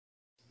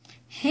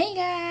Hey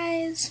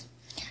guys,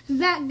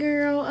 that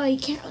girl. Oh, you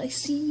can't really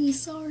see me.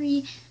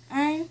 Sorry.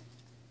 I'm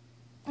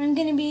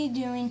gonna be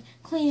doing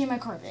cleaning my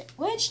carpet,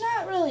 which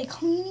not really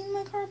cleaning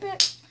my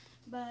carpet,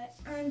 but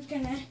I'm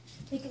gonna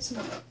make it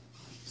smooth.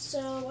 So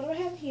what do I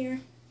have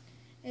here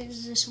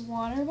is this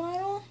water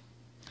bottle.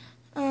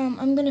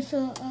 I'm gonna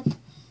fill it up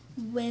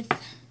with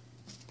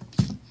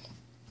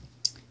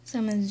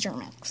some of the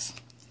Germ-X.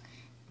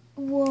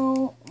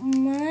 Well,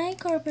 my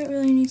carpet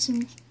really needs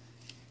some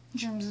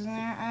germs in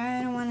there.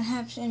 I don't want to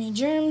have any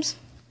germs.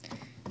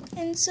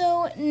 And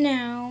so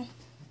now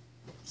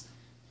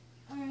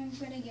I'm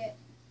going to get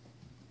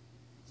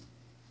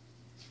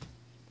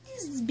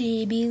this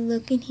baby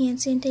looking hand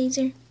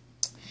sanitizer.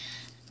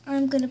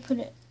 I'm going to put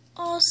it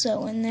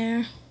also in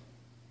there.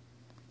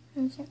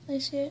 I can't really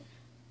see it.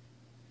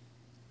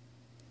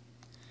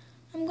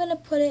 I'm going to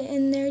put it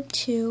in there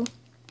too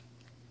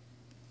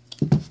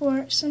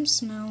for some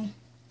smell.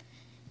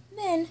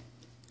 Then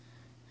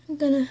I'm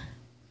going to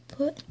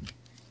put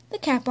the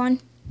cap on.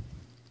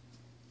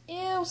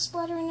 Ew,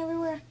 splattering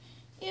everywhere.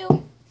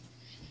 Ew.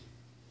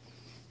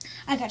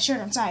 I got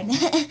shirt on side.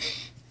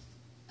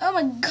 Oh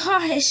my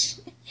gosh.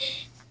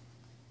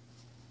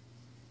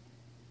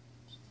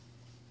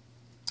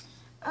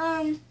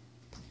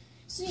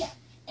 So yeah,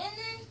 and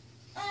then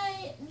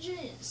I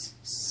just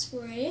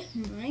spray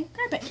my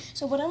carpet.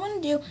 So what I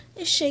want to do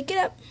is shake it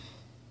up.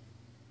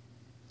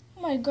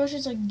 Oh my gosh,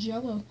 it's like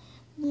Jell-O.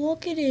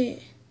 Look at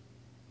it.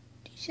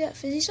 Do you see that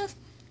fizzy stuff?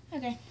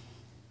 Okay.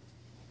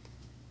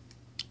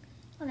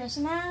 Okay,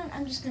 so now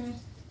I'm just gonna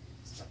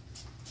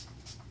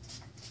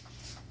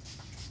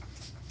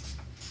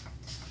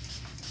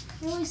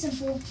really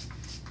simple.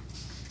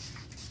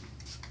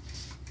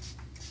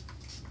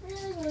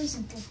 Really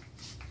simple.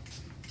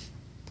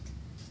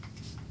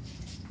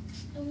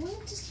 I want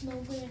it to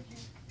smell good in here.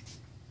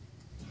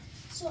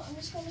 So I'm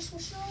just gonna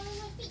swish it all over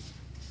my feet.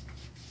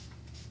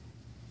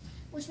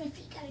 Which my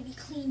feet gotta be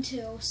clean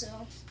too, so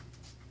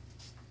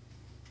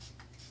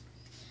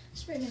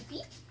spray my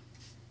feet.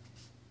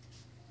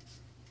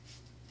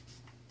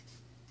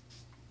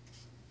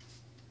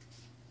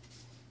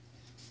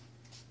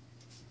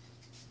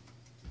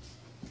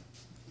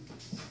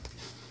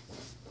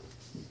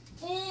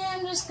 And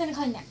I'm just gonna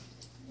clean that.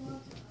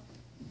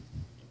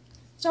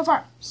 So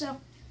far. So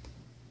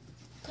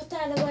put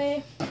that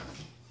away.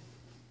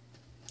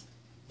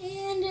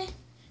 And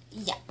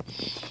yeah.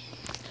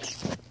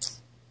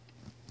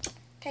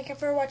 Thank you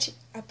for watching.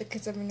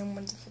 Because everyone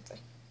wants to say,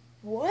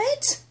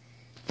 what?